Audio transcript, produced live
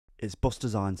It's Boss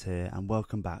Designs here, and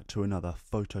welcome back to another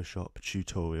Photoshop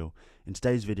tutorial. In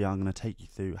today's video I'm going to take you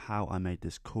through how I made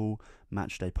this cool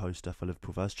matchday poster for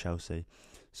Liverpool vs Chelsea.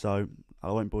 So I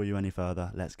won't bore you any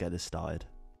further, let's get this started.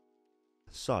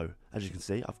 So as you can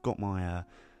see, I've got my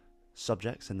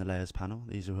subjects in the layers panel.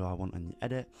 These are who I want in the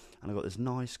edit, and I've got this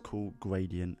nice cool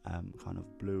gradient, kind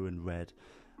of blue and red,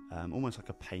 almost like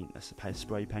a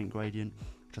spray paint gradient,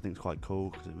 which I think is quite cool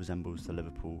because it resembles the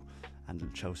Liverpool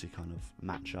and Chelsea kind of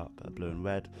match up, blue and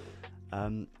red.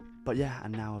 But yeah,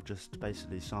 and now I've just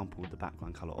basically sampled the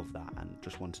background colour of that and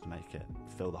just wanted to make it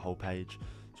fill the whole page.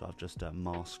 So I've just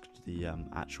masked the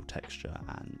actual texture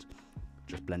and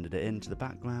just blended it into the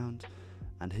background.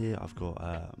 And here I've got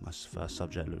my first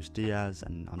subject, Luis Diaz,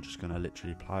 and I'm just going to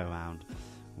literally play around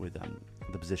with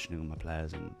the positioning of my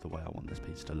players and the way I want this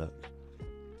piece to look.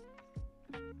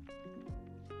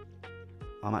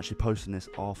 I'm actually posting this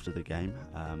after the game,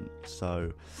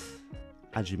 so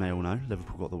as you may all know,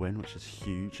 Liverpool got the win, which is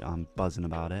huge. I'm buzzing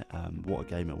about it. What a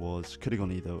game it was. Could have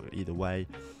gone either way.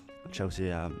 Chelsea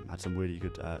had some really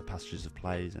good passages of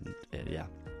plays, and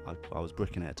I was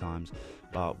bricking it at times,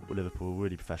 but Liverpool were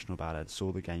really professional about it,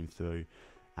 saw the game through,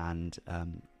 and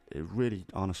it really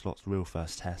Arne Slot's real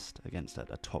first test against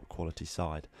a top quality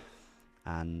side,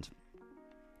 and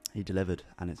he delivered,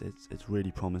 and it's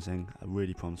really promising.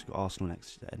 Really promising. Got Arsenal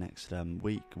next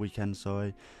weekend.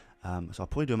 So I'll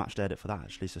probably do a match day edit for that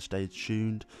actually. So stay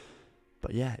tuned.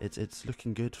 But yeah, it's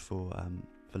looking good for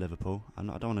Liverpool. I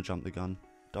don't want to jump the gun.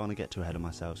 Don't want to get too ahead of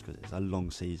myself because it's a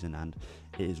long season and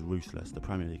it is ruthless. The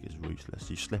Premier League is ruthless.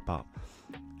 You slip up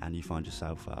and you find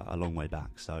yourself a long way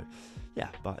back. So yeah,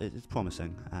 but it's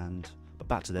promising. But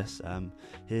back to this.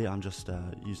 Here I'm just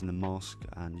using the mask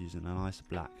and using a nice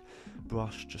black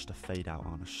brush just to fade out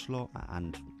on a slot,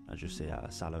 and as you'll see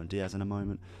Salah and Diaz in a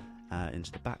moment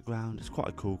into the background. It's quite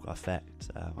a cool effect.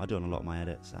 I do on a lot of my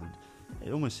edits, and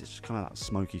it's kind of that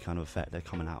smoky kind of effect. They're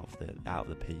coming out of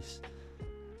the piece.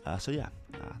 So yeah,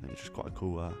 I think it's just quite a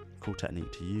cool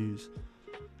technique to use.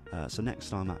 So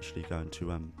next I'm actually going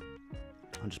to I'm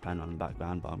just playing around in the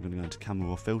background, but I'm going to go into camera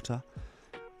raw filter,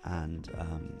 and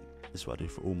this is what I do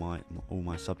for all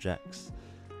my subjects,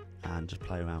 and just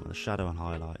play around with the shadow and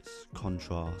highlights,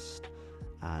 contrast,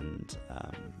 and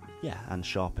and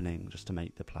sharpening, just to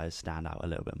make the players stand out a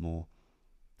little bit more.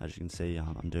 As you can see,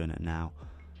 I'm doing it now,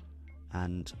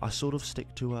 and I sort of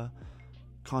stick to a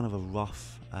kind of a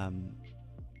rough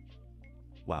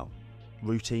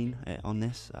routine on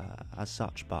this as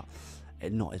such, but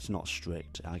it's not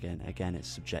strict. Again, it's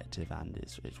subjective, and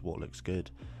it's what looks good.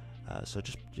 So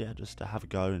just have a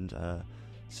go and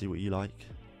see what you like.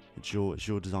 It's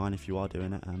your design if you are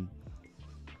doing it.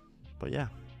 But yeah.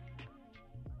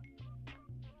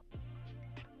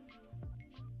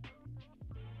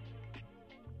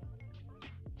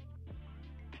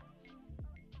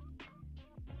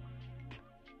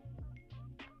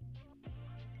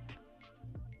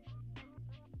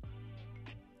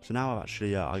 So now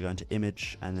I go into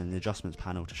image and then the adjustments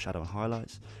panel to shadow and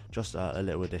highlights. Just a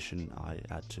little addition I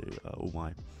add to all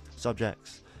my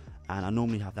subjects, and I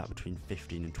normally have that between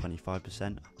 15 and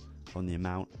 25% on the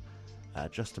amount,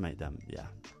 just to make them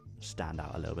stand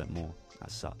out a little bit more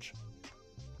as such.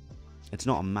 It's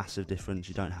not a massive difference,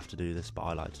 you don't have to do this, but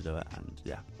I like to do it, and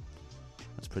yeah,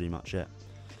 that's pretty much it.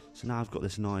 So now I've got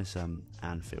this nice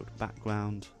Anfield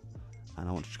background, and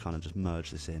I want to kind of just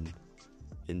merge this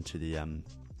into the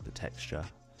texture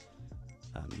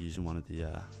using one of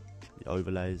the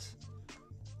overlays,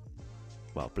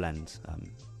 blends.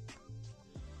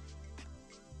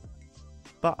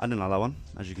 But I didn't like that one,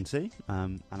 as you can see,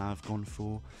 and I've gone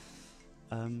for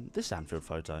this Anfield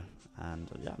photo,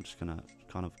 and I'm just gonna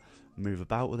kind of move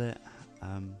about with it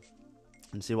and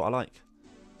see what I like.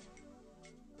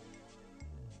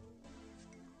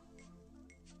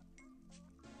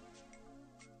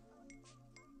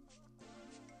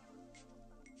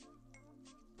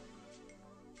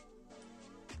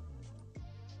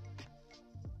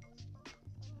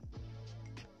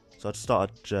 So I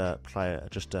started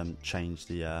change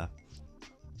the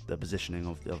positioning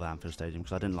of the Anfield Stadium,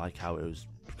 because I didn't like how it was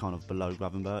kind of below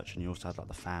Gravenberch, and you also had like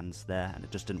the fans there, and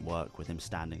it just didn't work with him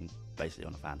standing basically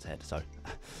on a fan's head. So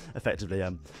effectively,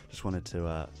 just wanted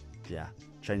to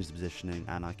change the positioning,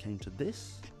 and I came to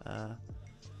this.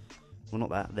 Not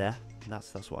that there.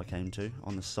 That's what I came to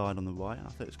on the side on the right, and I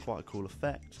thought it's quite a cool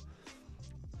effect,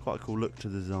 quite a cool look to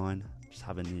the design. Just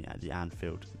having the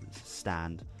Anfield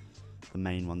stand, the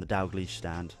main one, the Dalglish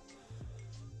stand,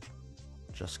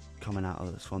 just coming out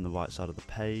of this from the right side of the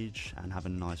page, and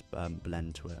having a nice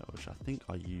blend to it, which I think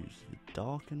I use the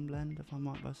darken blend, if I'm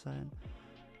right by saying,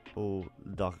 or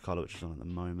the darker colour which is on at the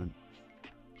moment.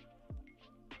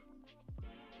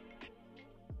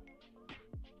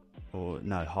 or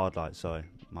no, hard light, sorry,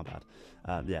 my bad.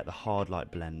 Yeah, the hard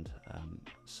light blend.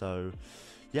 So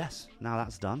yes, now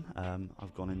that's done.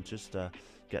 I've gone in just to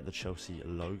get the Chelsea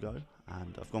logo,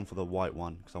 and I've gone for the white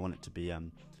one because I want it to be a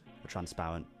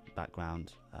transparent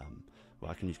background,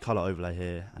 where I can use color overlay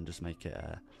here and just make it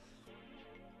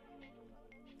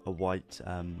a white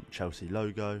Chelsea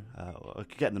logo. I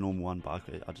could get the normal one, but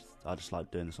I just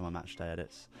like doing this on my match day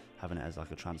edits, having it as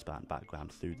like a transparent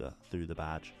background through the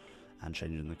badge, and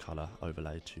changing the color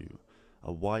overlay to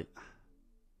a white.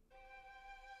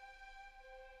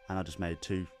 And I just made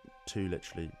two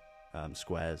literally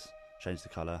squares, changed the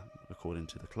color according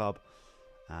to the club,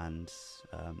 and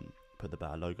put the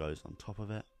better logos on top of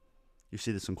it. You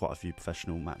see this on quite a few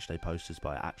professional matchday posters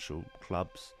by actual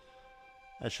clubs.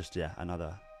 It's just, yeah,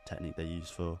 another technique they use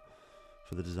for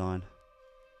the design.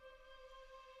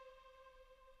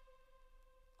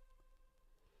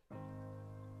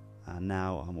 And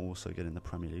now I'm also getting the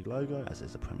Premier League logo, as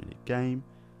it's a Premier League game,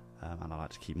 and I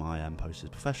like to keep my posters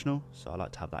professional, so I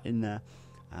like to have that in there.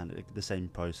 And the same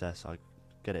process, I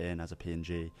get it in as a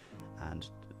PNG and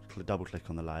double click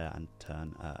on the layer and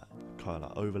turn color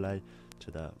overlay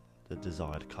to the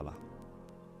desired color.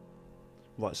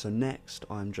 Right, so next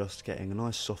I'm just getting a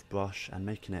nice soft brush and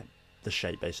making it the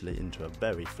shape basically into a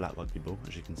very flat rugby ball,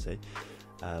 as you can see,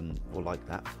 or like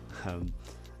that,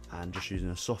 and just using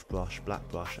a soft brush, black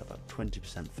brush, about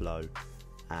 20% flow,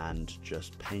 and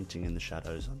just painting in the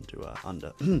shadows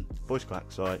under voice crack,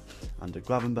 sorry, under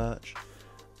Gravenberch.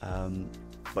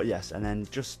 But yes, and then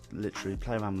just literally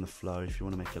play around with the flow. If you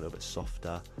want to make it a little bit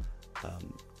softer,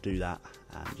 do that,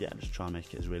 and yeah, just try and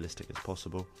make it as realistic as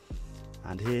possible.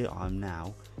 And here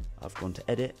I've gone to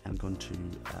edit and gone to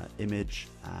image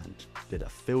and did a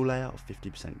fill layer of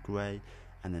 50% grey,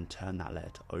 and then turn that layer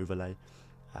to overlay.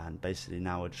 And basically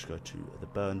now I just go to the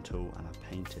burn tool and I'm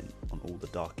painting on all the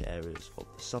darker areas of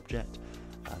the subject,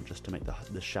 just to make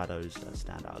the shadows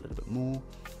stand out a little bit more.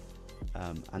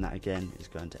 And that again is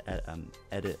going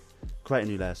to create a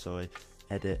new layer,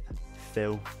 edit,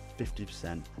 fill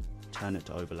 50%, turn it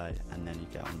to overlay, and then you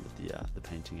get on with the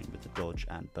painting in with the dodge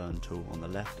and burn tool on the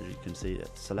left. As you can see,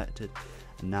 it's selected,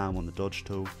 and now I'm on the dodge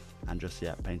tool and just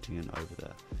painting in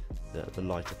over the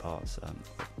lighter parts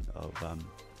of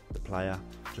the player,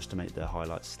 just to make the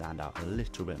highlights stand out a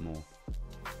little bit more.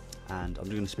 And I'm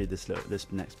going to speed this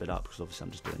next bit up because obviously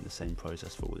I'm just doing the same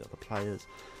process for all the other players,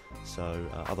 so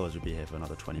otherwise we'll be here for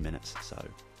another 20 minutes. So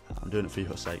I'm doing it for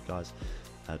your sake, guys.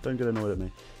 Don't get annoyed at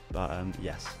me, but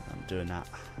yes, I'm doing that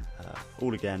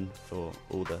all again for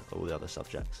all the other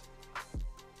subjects.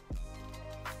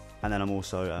 And then I'm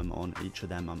also on each of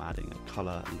them I'm adding a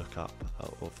colour lookup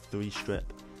of 3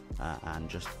 strip, and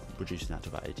just reducing that to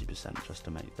about 80%, just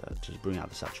to bring out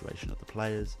the saturation of the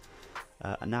players.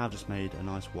 And now I've just made a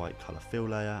nice white colour fill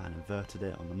layer and inverted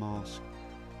it on the mask,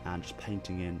 and just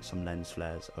painting in some lens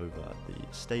flares over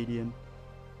the stadium.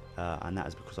 And that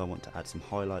is because I want to add some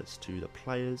highlights to the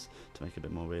players to make it a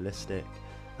bit more realistic.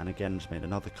 And again, just made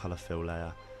another colour fill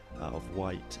layer of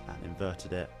white and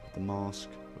inverted it with the mask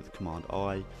with Command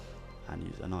I, and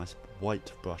use a nice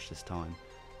white brush this time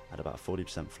at about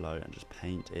 40% flow, and just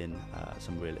paint in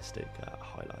some realistic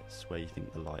highlights where you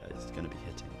think the light is going to be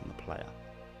hitting on the player.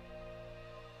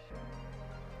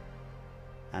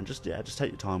 And just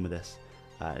take your time with this.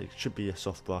 It should be a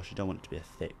soft brush. You don't want it to be a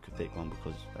thick one,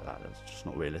 because that's just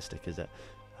not realistic, is it?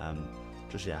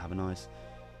 Have a nice,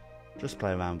 just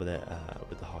play around with it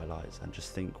with the highlights, and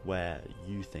just think where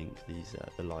you think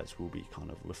the lights will be kind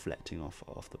of reflecting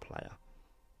off the player.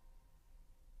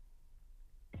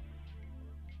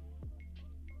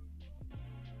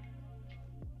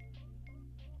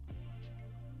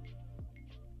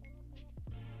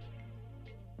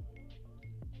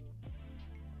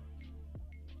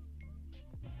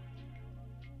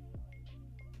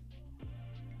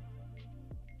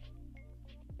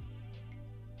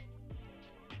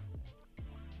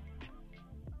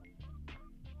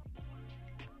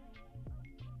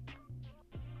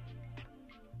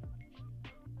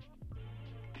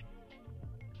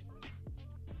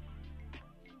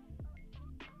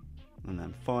 And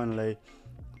then finally,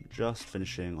 I'm just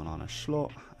finishing on Arne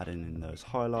Slot, adding in those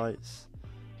highlights,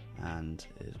 and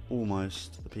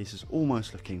the piece is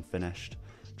almost looking finished.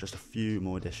 Just a few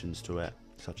more additions to it,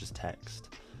 such as text,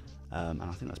 and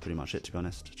I think that's pretty much it, to be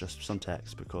honest. Just some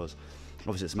text, because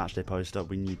obviously it's a matchday poster.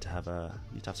 We need to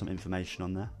have some information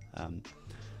on there.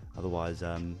 Otherwise,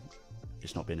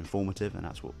 it's not being informative, and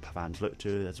that's what fans look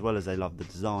to, as well as they love the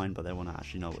design, but they want to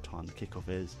actually know what time the kickoff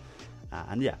is.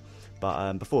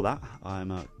 But before that,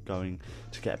 I'm going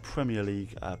to get a Premier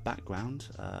League background,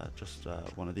 just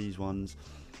one of these ones,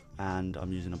 and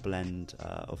I'm using a blend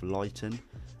of lighten,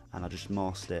 and I just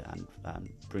masked it and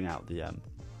bring out the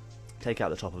take out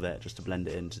the top of it just to blend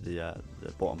it into the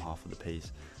bottom half of the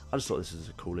piece. I just thought this was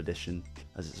a cool addition,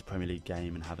 as it's a Premier League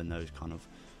game, and having those kind of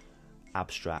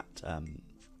abstract,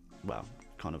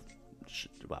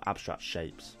 abstract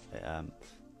shapes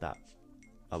that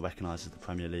I recognise as the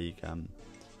Premier League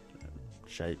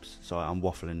shapes. So I'm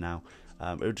waffling now.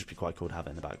 It would just be quite cool to have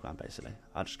it in the background. Basically,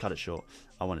 I just cut it short.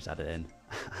 I wanted to add it in,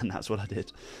 and that's what I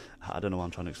did. I don't know why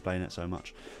I'm trying to explain it so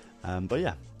much, but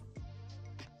yeah.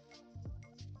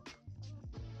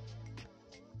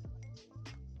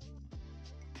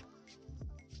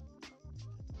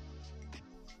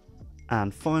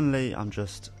 And finally, I'm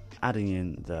just adding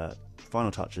in the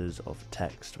final touches of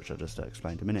text, which I just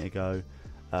explained a minute ago.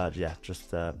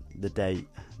 Just the date,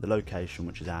 the location,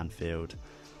 which is Anfield,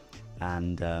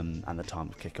 and the time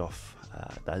of kickoff.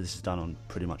 This is done on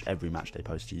pretty much every matchday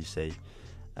poster you see.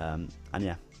 And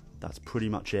yeah, that's pretty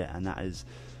much it. And that is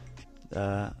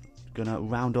gonna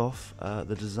round off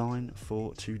the design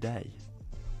for today.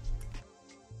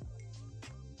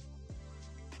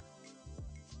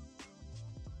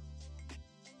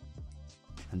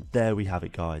 And there we have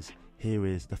it, guys. Here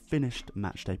is the finished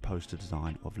matchday poster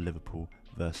design of Liverpool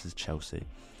versus Chelsea.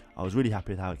 I was really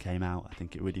happy with how it came out. I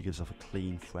think it really gives off a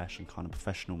clean, fresh and kind of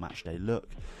professional matchday look.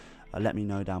 Let me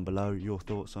know down below your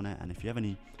thoughts on it, and if you have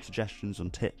any suggestions on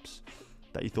tips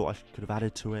that you thought I could have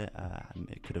added to it,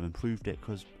 it could have improved it,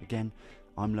 because again,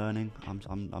 I'm learning.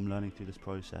 I'm learning through this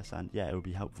process, and yeah, it would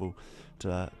be helpful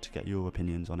to get your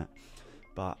opinions on it.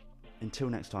 But until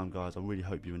next time, guys, I really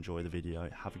hope you enjoy the video.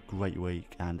 Have a great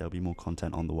week, and there'll be more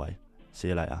content on the way. See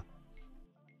you later.